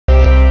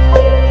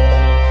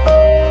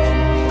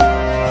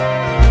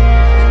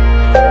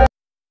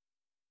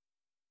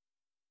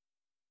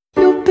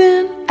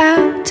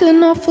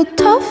acting awful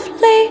tough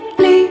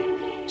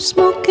lately,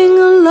 smoking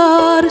a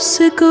lot of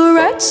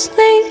cigarettes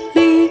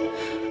lately,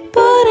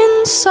 but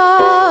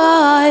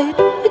inside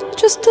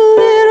it's just a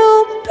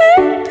little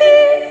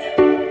baby.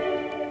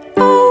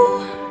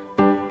 Oh,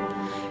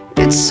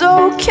 it's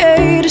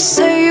okay to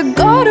say you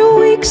got a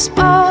weak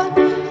spot.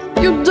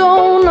 You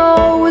don't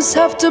always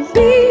have to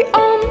be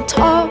on